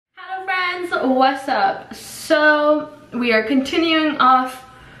friends, what's up? So we are continuing off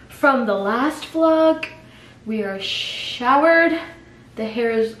from the last vlog. We are showered. The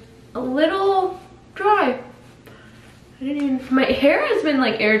hair is a little dry. My hair has been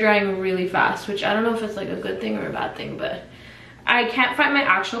like air drying really fast, which I don't know if it's like a good thing or a bad thing, but I can't find my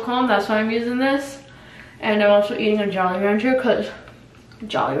actual comb. That's why I'm using this. And I'm also eating a Jolly Rancher because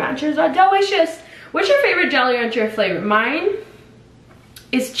Jolly Ranchers are delicious. What's your favorite Jolly Rancher flavor? Mine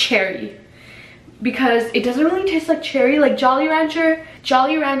is cherry, because it doesn't really taste like cherry. Like Jolly Rancher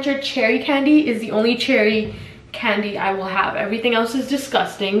cherry candy is the only cherry candy I will have. Everything else is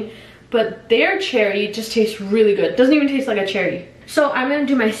disgusting, but their cherry just tastes really good. It doesn't even taste like a cherry. So I'm gonna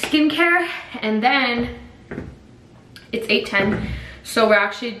do my skincare, and then it's 8:10, so we're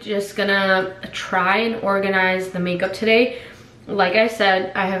actually just gonna try and organize the makeup today. Like I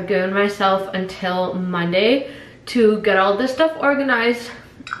said, I have given myself until Monday to get all this stuff organized,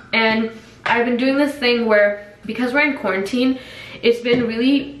 and I've been doing this thing where, because we're in quarantine, it's been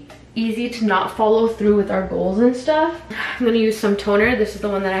really easy to not follow through with our goals and stuff. I'm gonna use some toner. This is the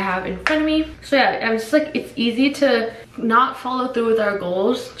one that I have in front of me. So yeah, I'm just like, it's easy to not follow through with our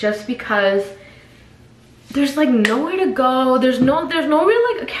goals just because there's like nowhere to go. There's no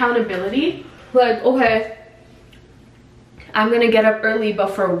real like accountability. Like, okay, I'm gonna get up early,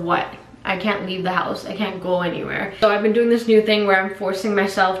 but for what? I can't leave the house. I can't go anywhere. So I've been doing this new thing where I'm forcing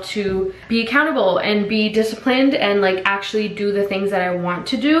myself to be accountable and be disciplined and like actually do the things that I want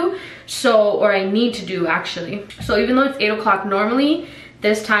to do. So, or I need to do actually. So even though it's 8 o'clock normally,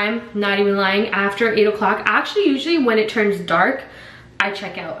 this time, not even lying, after 8 o'clock, actually usually when it turns dark, I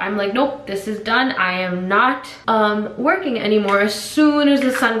check out. I'm like, nope, this is done. I am not working anymore. As soon as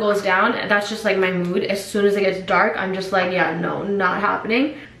the sun goes down, that's just like my mood. As soon as it gets dark, I'm just like, yeah, no, not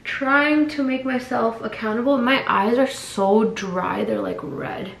happening. Trying to make myself accountable. My eyes are so dry, they're like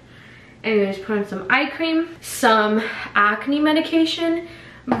red. Anyways, put on some eye cream, some acne medication,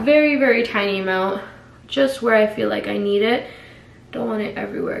 very tiny amount, just where I feel like I need it. Don't want it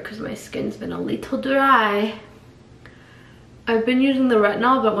everywhere because my skin's been a little dry. I've been using the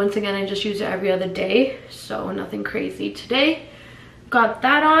retinol, but once again I just use it every other day, so nothing crazy today. Got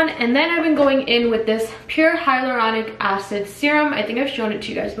that on, and then I've been going in with this pure hyaluronic acid serum. I think I've shown it to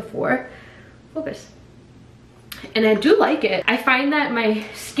you guys before. Focus. And I do like it. I find that my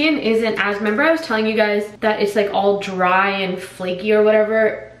skin isn't as, remember I was telling you guys that it's like all dry and flaky or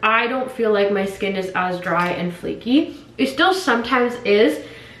whatever. I don't feel like my skin is as dry and flaky. It still sometimes is,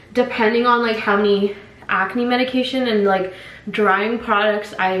 depending on like how many acne medication and like drying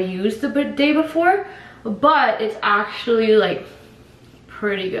products I used the day before, but it's actually like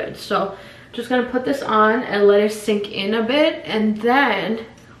pretty good. So just gonna put this on and let it sink in a bit, and then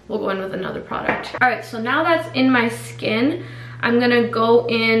we'll go in with another product. All right, so now that's in my skin, I'm gonna go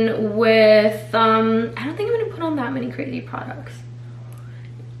in with I don't think I'm gonna put on that many crazy products.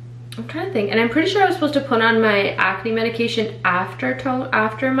 I'm trying to think, and I'm pretty sure I was supposed to put on my acne medication after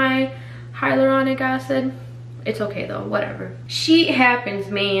my hyaluronic acid. It's okay though, whatever. Shit happens,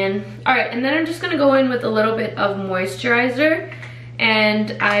 man. All right, and then I'm just gonna go in with a little bit of moisturizer.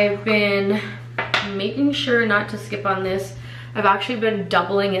 And I've been making sure not to skip on this. I've actually been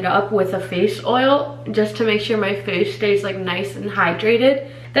doubling it up with a face oil just to make sure my face stays like nice and hydrated.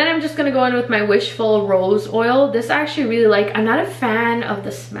 Then I'm just gonna go in with my Wishful Rose Oil. This I actually really like. I'm not a fan of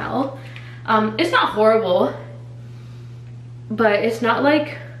the smell. It's not horrible, but it's not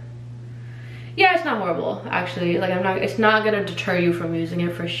like, yeah, it's not horrible actually. Like it's not gonna deter you from using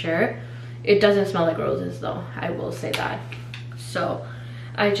it for sure. It doesn't smell like roses though, I will say that. So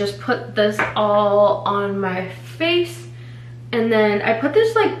I just put this all on my face, and then I put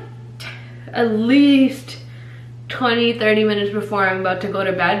this like at least 20-30 minutes before I'm about to go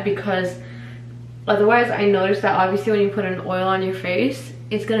to bed, because otherwise I noticed that obviously when you put an oil on your face,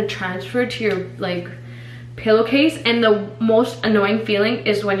 it's gonna transfer to your like pillowcase, and the most annoying feeling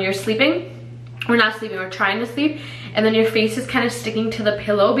is when you're sleeping, or not sleeping, or trying to sleep, and then your face is kind of sticking to the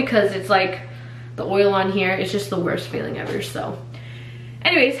pillow because it's like the oil on here. Is just the worst feeling ever. So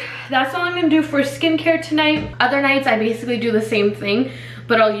anyways, that's all I'm gonna do for skincare tonight. Other nights I basically do the same thing,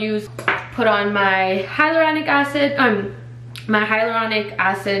 but I'll put on my hyaluronic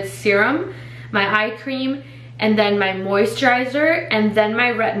acid serum, my eye cream, and then my moisturizer, and then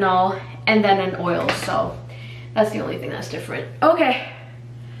my retinol, and then an oil. So that's the only thing that's different. Okay,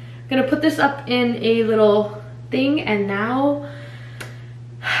 I'm gonna put this up in a little thing, and now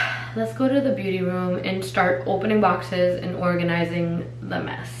let's go to the beauty room and start opening boxes and organizing the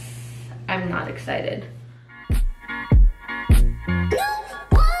mess. I'm not excited.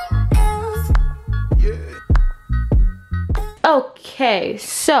 Okay,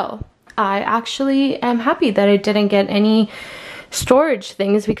 so I actually am happy that I didn't get any storage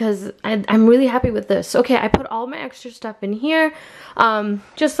things because I'm really happy with this. Okay, I put all my extra stuff in here.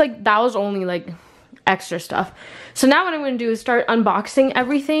 Just like that was only like extra stuff. So now what I'm going to do is start unboxing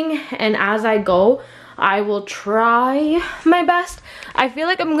everything, and as I go I will try my best. I feel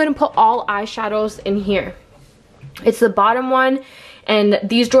like I'm going to put all eyeshadows in here. It's the bottom one, and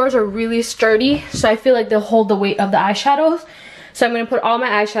these drawers are really sturdy, so I feel like they'll hold the weight of the eyeshadows. So I'm going to put all my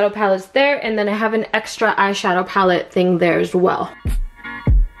eyeshadow palettes there, and then I have an extra eyeshadow palette thing there as well.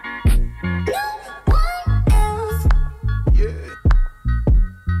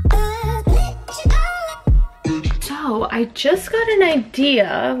 So I just got an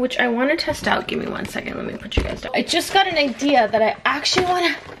idea, which I want to test out. Give me 1 second, let me put you guys down. I just got an idea that I actually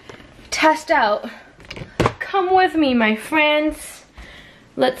want to test out. Come with me, my friends.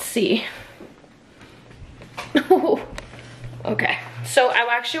 Let's see. Okay, so I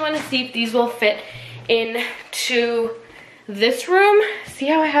actually want to see if these will fit into this room. See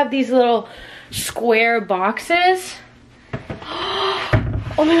how I have these little square boxes?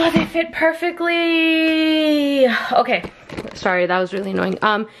 Oh my god, they fit perfectly. Okay, sorry, that was really annoying.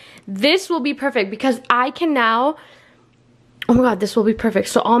 This will be perfect because I can now, oh my god, this will be perfect.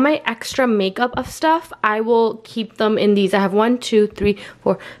 So all my extra makeup of stuff, I will keep them in these. I have 1, 2, 3,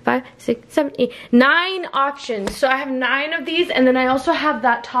 4, 5, 6, 7, 8, 9 options. So I have 9 of these, and then I also have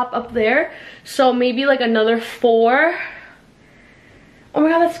that top up there. So maybe like another 4. Oh my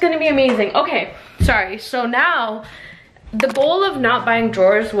god, that's gonna be amazing. Okay, sorry. So now, the goal of not buying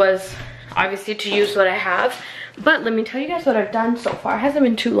drawers was obviously to use what I have. But let me tell you guys what I've done so far. It hasn't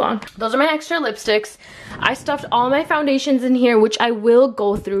been too long. Those are my extra lipsticks. I stuffed all my foundations in here, which I will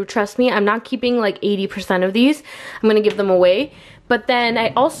go through. Trust me, I'm not keeping like 80% of these. I'm gonna give them away. But then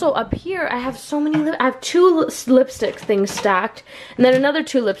I also, up here, I have so many, I have 2 lipstick things stacked, and then another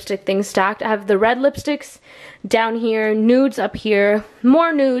 2 lipstick things stacked. I have the red lipsticks down here, nudes up here,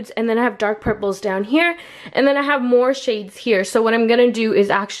 more nudes, and then I have dark purples down here, and then I have more shades here. So what I'm gonna do is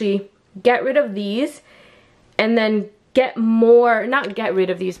actually get rid of these, and then get more, not get rid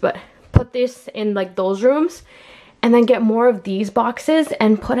of these, but put this in like those rooms, and then get more of these boxes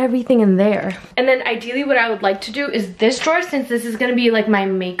and put everything in there. And then ideally what I would like to do is this drawer, since this is gonna be like my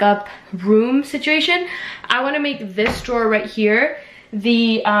makeup room situation, I wanna make this drawer right here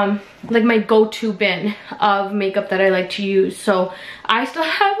the like my go-to bin of makeup that I like to use. So I still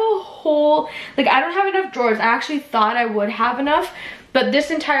have a whole, like I don't have enough drawers. I actually thought I would have enough, but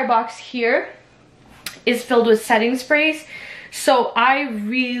this entire box here is filled with setting sprays. So I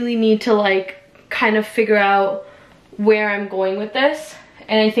really need to like kind of figure out where I'm going with this,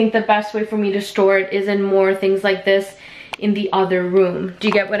 and I think the best way for me to store it is in more things like this in the other room. Do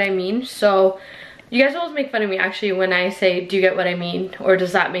you get what I mean? So you guys always make fun of me actually when I say, do you get what I mean, or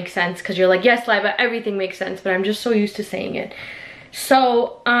does that make sense? Because you're like, yes, Liba, everything makes sense, but I'm just so used to saying it.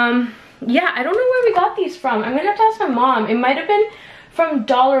 So yeah, I don't know where we got these from. I'm gonna have to ask my mom. It might have been from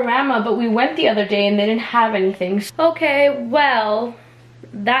Dollarama, but we went the other day and they didn't have anything. Okay, well,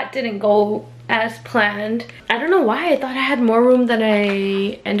 that didn't go as planned. I don't know why I thought I had more room than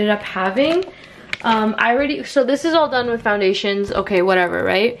I ended up having. So this is all done with foundations, okay, whatever,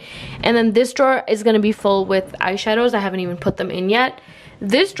 right? And then this drawer is gonna be full with eyeshadows. I haven't even put them in yet.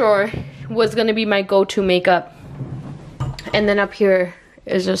 This drawer was gonna be my go-to makeup. And then up here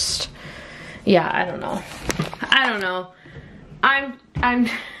is just, yeah, I don't know. I'm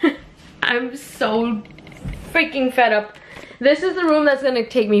so freaking fed up. This is the room that's gonna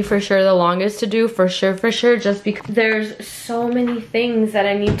take me for sure the longest to do, for sure, just because there's so many things that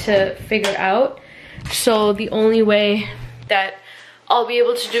I need to figure out. So the only way that I'll be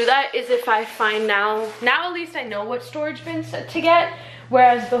able to do that is if I find now at least I know what storage bins to get,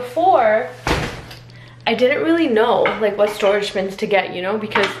 whereas before I didn't really know like what storage bins to get, you know,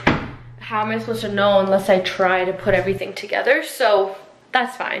 because how am I supposed to know unless I try to put everything together? So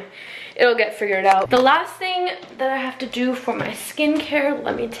that's fine, it'll get figured out. The last thing that I have to do for my skincare,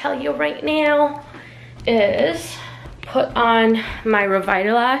 let me tell you right now, is put on my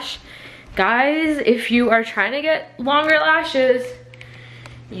Revitalash. Guys, if you are trying to get longer lashes,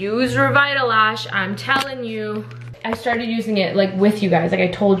 use Revitalash, I'm telling you. I started using it like with you guys, like I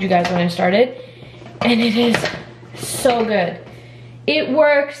told you guys when I started, and it is so good. It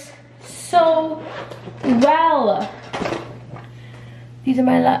works so well. These are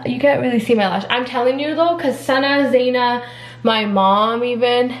my you can't really see my lash. I'm telling you though, because Sana, Zaina, my mom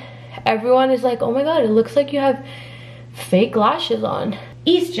even, everyone is like, oh my god, it looks like you have fake lashes on.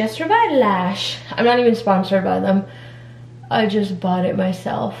 It's just Revitalash. I'm not even sponsored by them. I just bought it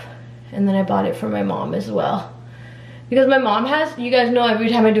myself. And then I bought it for my mom as well. because my mom has, you guys know every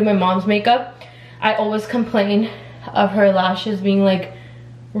time I do my mom's makeup, I always complain of her lashes being like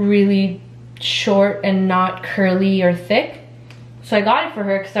really short and not curly or thick. So I got it for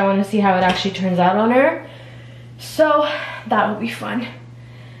her because I want to see how it actually turns out on her. So that will be fun.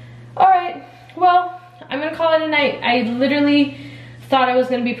 Alright, well, I'm gonna call it a night. I literally thought I was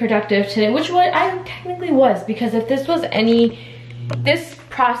gonna be productive today, which what I technically was, because if this was this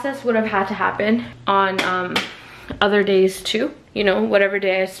process would have had to happen on other days too, you know, whatever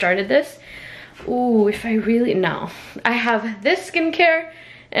day I started this. Ooh, if I really, no. I have this skincare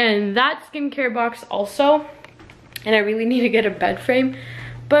and that skincare box also, and I really need to get a bed frame,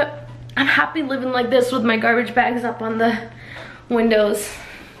 but I'm happy living like this with my garbage bags up on the windows.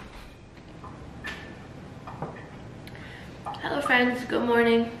 Hello friends, good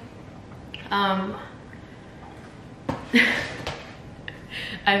morning. I'm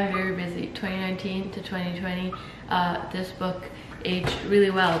very busy. 2019 to 2020, this book aged really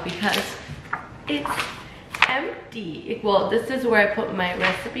well because it's empty. Well, this is where I put my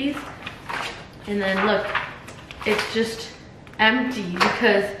recipes, and then look, it's just empty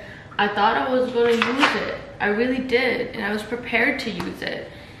because I thought I was going to use it. I really did, and I was prepared to use it,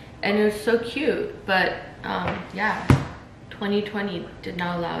 and it was so cute, but yeah, 2020 did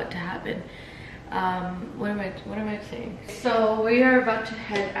not allow it to happen. What am I saying? So we are about to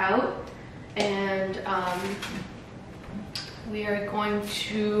head out, and we are going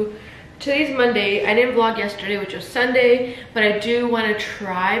to, today's Monday. I didn't vlog yesterday, which was Sunday, but I do want to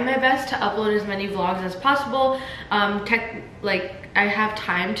try my best to upload as many vlogs as possible. Like I have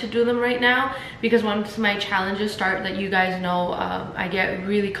time to do them right now because once my challenges start, that you guys know, I get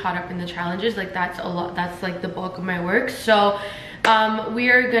really caught up in the challenges. Like that's a lot, that's like the bulk of my work. So we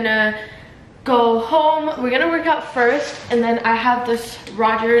are gonna go home, we're gonna work out first, and then I have this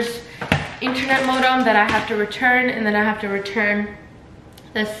Rogers internet modem that I have to return, and then I have to return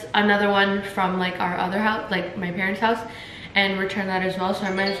this another one from like our other house, like my parents' house, and return that as well. So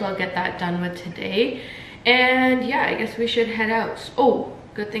I might as well get that done with today. And yeah, I guess we should head out. Oh,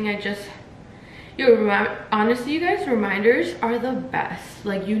 good thing I just, honestly you guys, reminders are the best.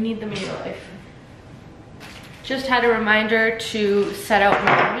 Like you need them in your life. Just had a reminder to set out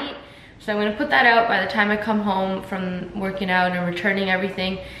my meat, so I'm gonna put that out. By the time I come home from working out and returning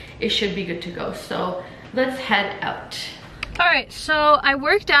everything, it should be good to go. So let's head out. All right, so I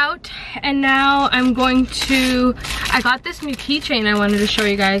worked out, and now I'm going to, I got this new keychain I wanted to show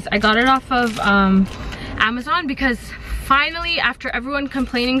you guys. I got it off of Amazon because finally, after everyone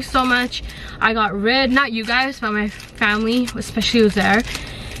complaining so much, I got rid, not you guys, but my family, especially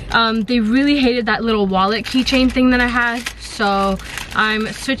UZAIR. They really hated that little wallet keychain thing that I had, so I'm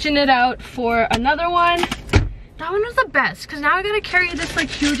switching it out for another one. That one was the best because now I gotta carry this like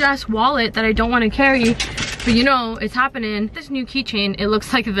huge ass wallet that I don't want to carry, but you know it's happening. This new keychain, it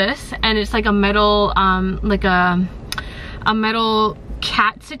looks like this, and it's like a metal like a metal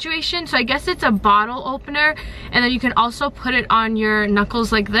cat situation. So I guess it's a bottle opener, and then you can also put it on your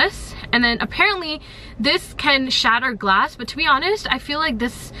knuckles like this, and then apparently this can shatter glass, but to be honest, I feel like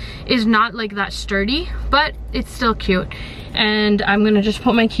this is not like that sturdy, but it's still cute. And I'm gonna just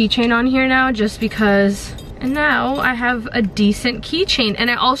put my keychain on here now just because. And now I have a decent keychain, and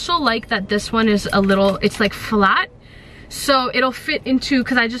I also like that this one is a little, it's like flat, so it'll fit into,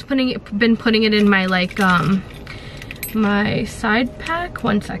 because I just been putting it in my like my side pack.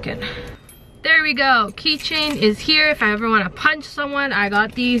 One second. There we go. Keychain is here. If I ever want to punch someone, I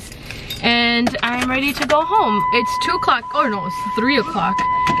got these, and I'm ready to go home. It's 2 o'clock. Oh no, it's 3 o'clock.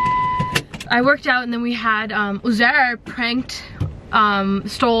 I worked out, and then we had UZAIR pranked.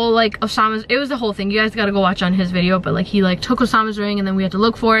 Stole like Osama's, it was the whole thing. You guys gotta go watch on his video, but like he like took Osama's ring, and then we had to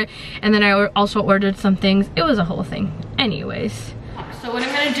look for it, and then I also ordered some things. It was a whole thing. Anyways, so what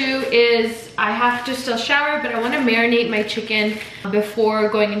I'm gonna do is I have to still shower, but I want to marinate my chicken before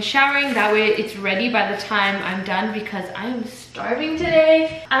going and showering. That way it's ready by the time I'm done, because I am starving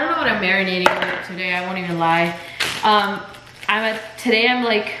today. I don't know what I'm marinating with today, I won't even lie. Today I'm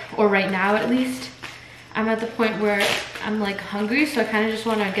like, or right now at least, I'm at the point where I'm like hungry, so I kind of just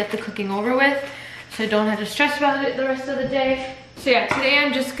want to get the cooking over with so I don't have to stress about it the rest of the day. So yeah, today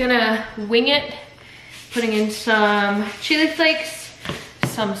I'm just gonna wing it, putting in some chili flakes,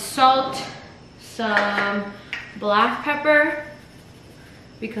 some salt, some black pepper,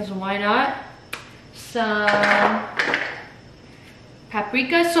 because why not, some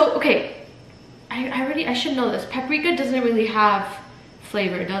paprika. So okay, I should know this. Paprika doesn't really have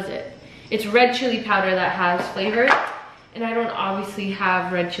flavor, does it? It's red chili powder that has flavor, and I don't obviously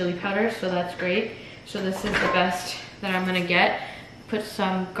have red chili powder, so that's great. So this is the best that I'm gonna get. Put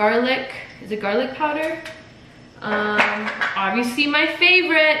some garlic, is it garlic powder? Obviously my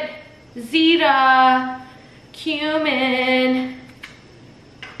favorite, Zeta, cumin.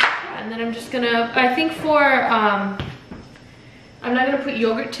 And then I'm just gonna, I think for, I'm not gonna put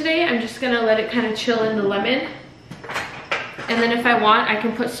yogurt today. I'm just gonna let it kind of chill in the lemon. And then if I want, I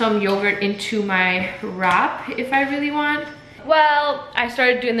can put some yogurt into my wrap if I really want. Well, I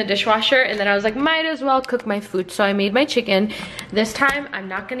started doing the dishwasher and then I was like, might as well cook my food. So I made my chicken. This time, I'm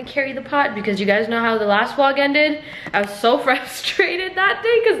not gonna carry the pot because you guys know how the last vlog ended. I was so frustrated that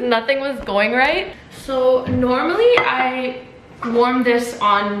day because nothing was going right. So normally I warm this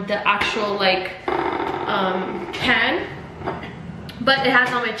on the actual like pan, but it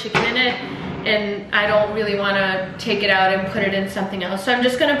has all my chicken in it and I don't really wanna take it out and put it in something else. So I'm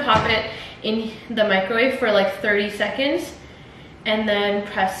just gonna pop it in the microwave for like 30 seconds. And then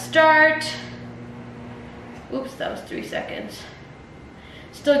press start. Oops, that was 3 seconds.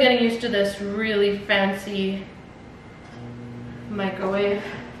 Still getting used to this really fancy microwave.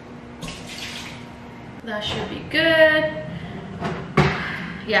 That should be good.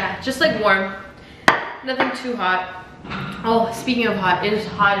 Yeah, just like warm. Nothing too hot. Oh, speaking of hot, it is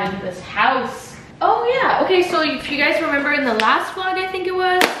hot in this house. Oh yeah, okay, so if you guys remember in the last vlog, I think it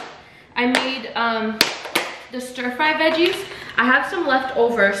was, I made the stir-fry veggies. I have some left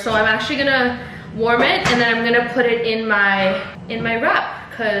over, so I'm actually gonna warm it and then I'm gonna put it in my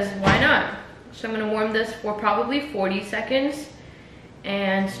wrap, because why not? So I'm gonna warm this for probably 40 seconds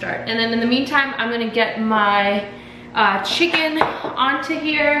and start. And then in the meantime, I'm gonna get my chicken onto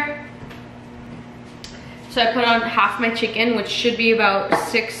here. So I put on half my chicken, which should be about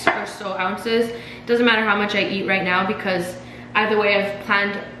 6 or so ounces. Doesn't matter how much I eat right now because either way I've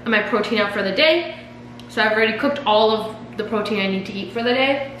planned my protein out for the day. So I've already cooked all of the protein I need to eat for the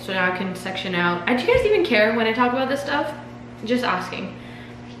day. So now I can section out. Do you guys even care when I talk about this stuff? Just asking.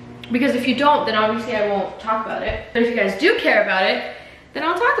 Because if you don't, then obviously I won't talk about it. But if you guys do care about it, then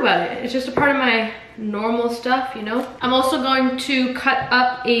I'll talk about it. It's just a part of my normal stuff, you know? I'm also going to cut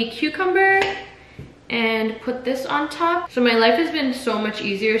up a cucumber and put this on top. So my life has been so much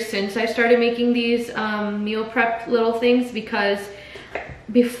easier since I started making these meal prep little things, because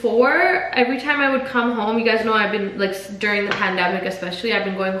before, every time I would come home, you guys know I've been like during the pandemic especially, I've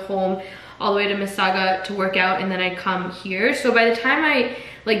been going home all the way to Mississauga to work out and then I come here. So by the time I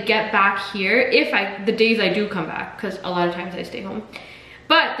like get back here, the days I do come back, because a lot of times I stay home,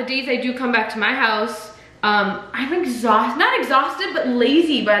 but the days I do come back to my house, I'm exhausted, not exhausted, but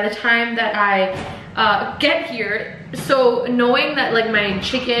lazy by the time that I get here. So knowing that like my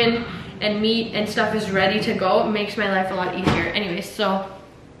chicken and meat and stuff is ready to go makes my life a lot easier. Anyway, so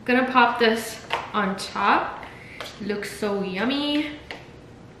I'm gonna pop this on top. Looks so yummy.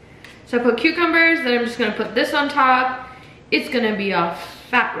 So I put cucumbers, then I'm just gonna put this on top. It's gonna be a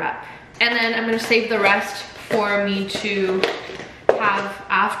fat wrap. And then I'm gonna save the rest for me to have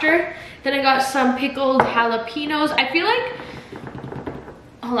after. Then I got some pickled jalapenos. I feel like,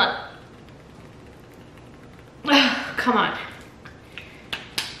 hold on. Come on.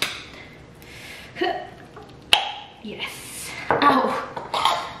 Yes. Ow.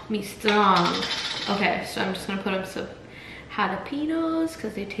 Me strong. Okay, so I'm just gonna put up some jalapenos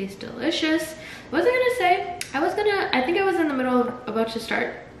because they taste delicious. What was I gonna say? I think I was in the middle of about to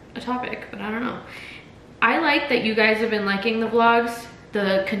start a topic, but I don't know. I like that you guys have been liking the vlogs,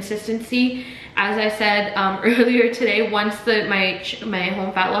 the consistency. As I said earlier today, once my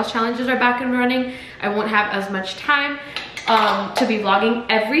home fat loss challenges are back and running, I won't have as much time to be vlogging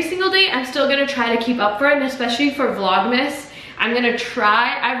every single day. I'm still gonna try to keep up for it, and especially for Vlogmas, I'm gonna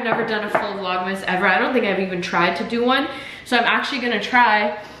try. I've never done a full Vlogmas ever. I don't think I've even tried to do one. So I'm actually gonna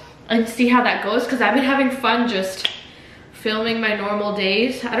try and see how that goes, because I've been having fun just filming my normal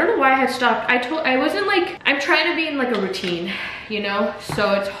days. I don't know why I had stopped. I'm trying to be in like a routine, you know?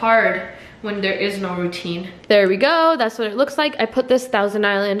 So it's hard when there is no routine. There we go, that's what it looks like. I put this Thousand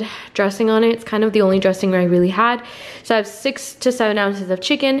Island dressing on it. It's kind of the only dressing I really had. So I have 6 to 7 ounces of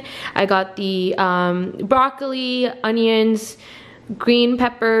chicken. I got the broccoli, onions, green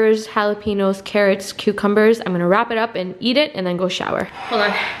peppers, jalapenos, carrots, cucumbers. I'm gonna wrap it up and eat it and then go shower. Hold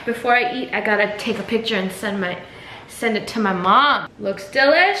on, before I eat, I gotta take a picture and send it to my mom. Looks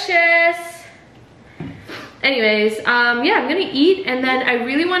delicious. Anyways, yeah, I'm gonna eat, and then I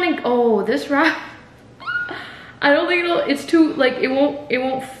really want to, oh, this wrap, I don't think it's too, like, it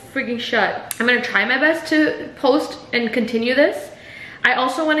won't freaking shut. I'm gonna try my best to post and continue this. I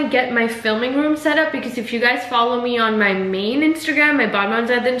also want to get my filming room set up, because if you guys follow me on my main Instagram, my Badman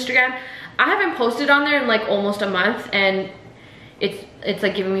Zaid Instagram, I haven't posted on there in like almost a month, and it's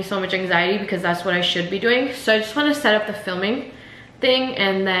like giving me so much anxiety because that's what I should be doing. So I just want to set up the filming thing,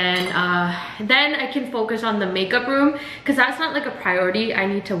 and then I can focus on the makeup room because that's not like a priority. I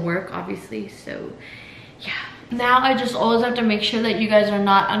need to work obviously, so yeah. Now I just always have to make sure that you guys are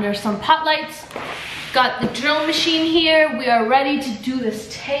not under some pot lights. Got the drill machine here. We are ready to do this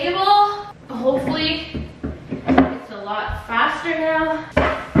table. Hopefully it's a lot faster now.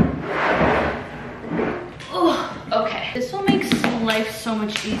 Oh, okay. This will make life so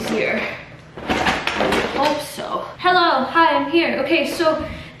much easier. I hope so. Hello, hi, I'm here. Okay, so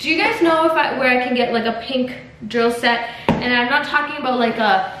do you guys know where I can get like a pink drill set? And I'm not talking about like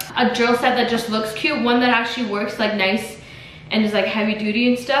a drill set that just looks cute, one that actually works like nice and is like heavy duty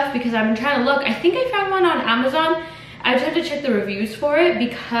and stuff, because I've been trying to look. I think I found one on Amazon. I just have to check the reviews for it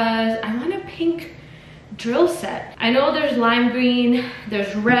because I want a pink drill set. I know there's lime green,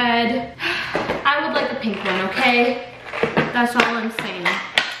 there's red. I would like a pink one, okay? That's all I'm saying.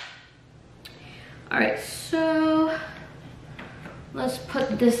 All right, so let's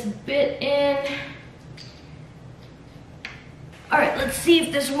put this bit in. All right, let's see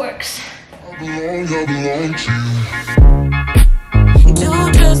if this works. I belong to you.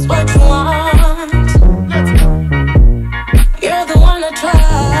 Do just what you want. You're the one I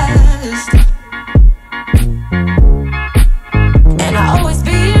trust, and I always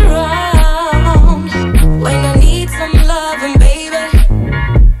be around when I need some loving, baby.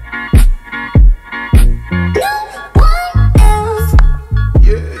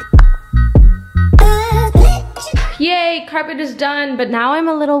 Yay, carpet is done, but now I'm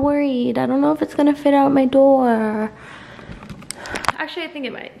a little worried. I don't know if it's gonna fit out my door. Actually, I think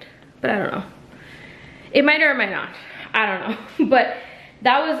it might, but I don't know. It might or it might not. I don't know, but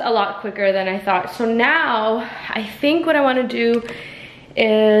that was a lot quicker than I thought. So now I think what I want to do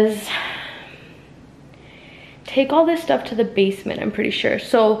is take all this stuff to the basement, I'm pretty sure.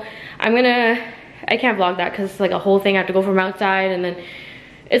 So I can't vlog that because it's like a whole thing. I have to go from outside and then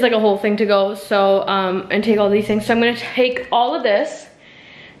it's like a whole thing to go. So and take all these things. So I'm gonna take all of this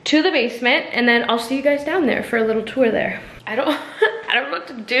to the basement, and then I'll see you guys down there for a little tour there. I don't know what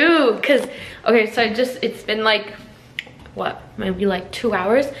to do, because okay, so it's been like what, maybe like 2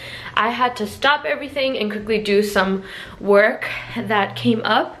 hours. I had to stop everything and quickly do some work that came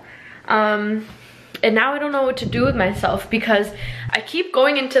up, and now I don't know what to do with myself because I keep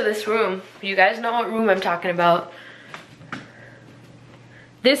going into this room. You guys know what room I'm talking about.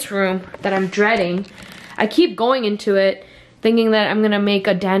 This room that I'm dreading. I keep going into it thinking that I'm gonna make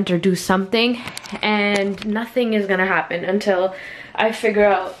a dent or do something, and nothing is gonna happen until I figure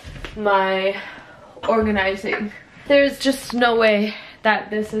out my organizing. There's just no way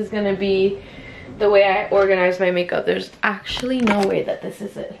that this is gonna be the way I organize my makeup. There's actually no way that this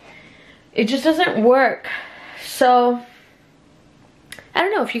is it. It just doesn't work. So I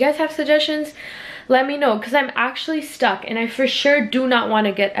don't know, if you guys have suggestions, let me know, because I'm actually stuck and I for sure do not want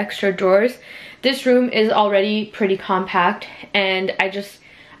to get extra drawers. This room is already pretty compact and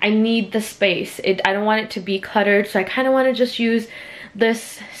I need the space. I don't want it to be cluttered, so I kind of want to just use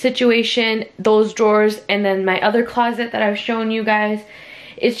this situation, those drawers, and then my other closet that I've shown you guys.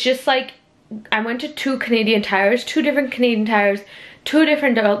 It's just like I went to two different Canadian Tires, two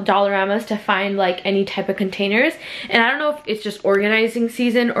different Dollaramas to find like any type of containers, and I don't know if it's just organizing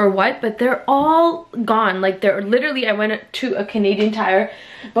season or what, but they're all gone. Like they're literally, I went to a Canadian Tire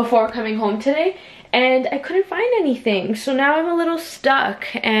before coming home today and I couldn't find anything, so now I'm a little stuck.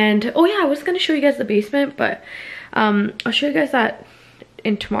 And oh yeah, I was gonna show you guys the basement, but I'll show you guys that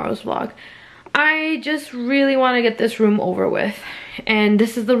in tomorrow's vlog. I just really want to get this room over with, and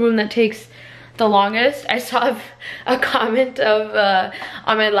this is the room that takes the longest. I saw a comment of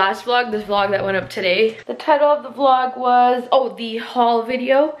on my last vlog, this vlog that went up today. The title of the vlog was, oh, the haul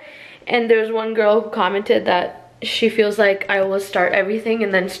video, and there's one girl who commented that she feels like I will start everything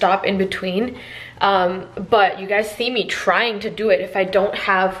and then stop in between, but you guys see me trying to do it. If I don't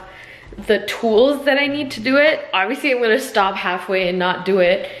have the tools that I need to do it, obviously I'm gonna stop halfway and not do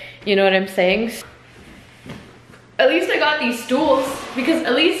it, you know what I'm saying? At least I got these stools, because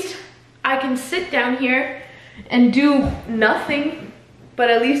at least I can sit down here and do nothing, but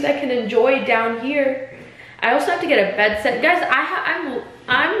at least I can enjoy down here. I also have to get a bed set. Guys,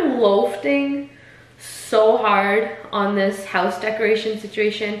 I'm loafing so hard on this house decoration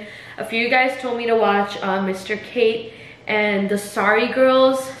situation. A few of you guys told me to watch Mr. Kate and the Sorry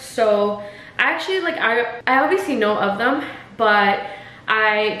Girls. So I actually, like, I obviously know of them, but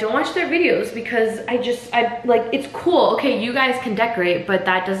I don't watch their videos because I like, it's cool. Okay, you guys can decorate, but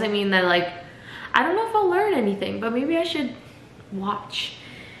that doesn't mean that, like, I don't know if I'll learn anything, but maybe I should watch.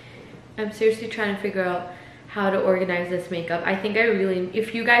 I'm seriously trying to figure out how to organize this makeup. I think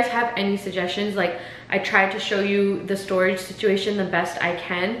if you guys have any suggestions, like I tried to show you the storage situation the best I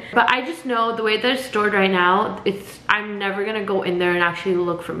can, but I just know the way that it's stored right now, I'm never gonna go in there and actually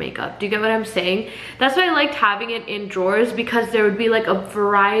look for makeup. Do you get what I'm saying? That's why I liked having it in drawers, because there would be like a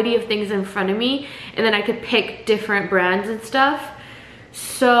variety of things in front of me and then I could pick different brands and stuff.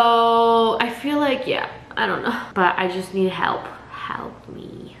 So I feel like, yeah, I don't know, but I just need help. Help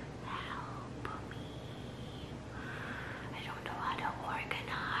me.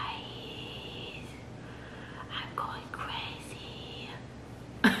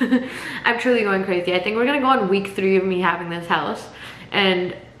 I'm truly going crazy. I think we're gonna go on week 3 of me having this house,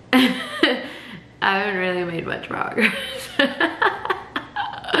 and I haven't really made much progress.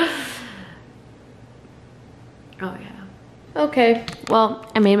 Oh yeah. Okay, well,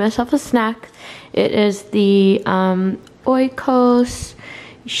 I made myself a snack. It is the Oikos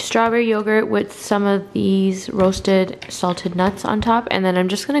strawberry yogurt with some of these roasted salted nuts on top, and then I'm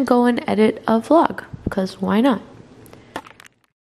just gonna go and edit a vlog, because why not?